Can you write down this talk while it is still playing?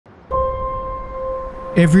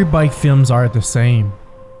Every bike films are the same.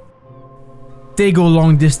 They go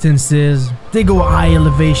long distances, they go high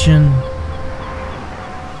elevation.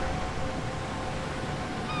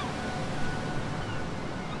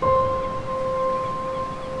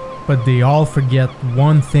 But they all forget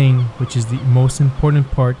one thing, which is the most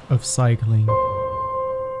important part of cycling: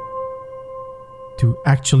 to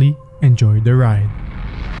actually enjoy the ride.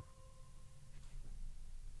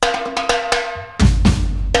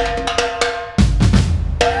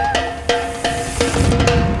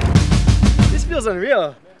 This feels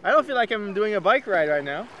unreal. I don't feel like I'm doing a bike ride right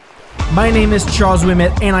now. My name is Charles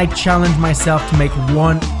Ouimet, and I challenge myself to make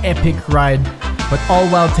one epic ride, but all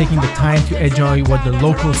while taking the time to enjoy what the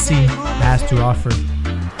local scene has to offer.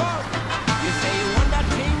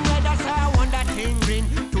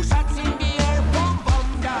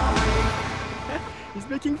 He's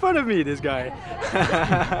making fun of me, this guy.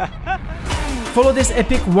 Follow this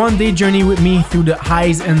epic one-day journey with me through the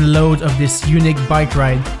highs and lows of this unique bike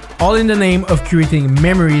ride, all in the name of creating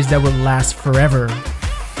memories that will last forever.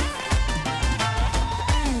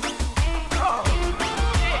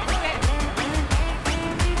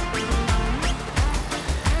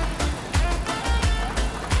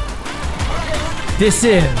 This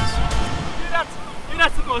is... You're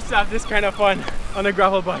not supposed to have this kind of fun on a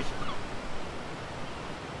gravel bike.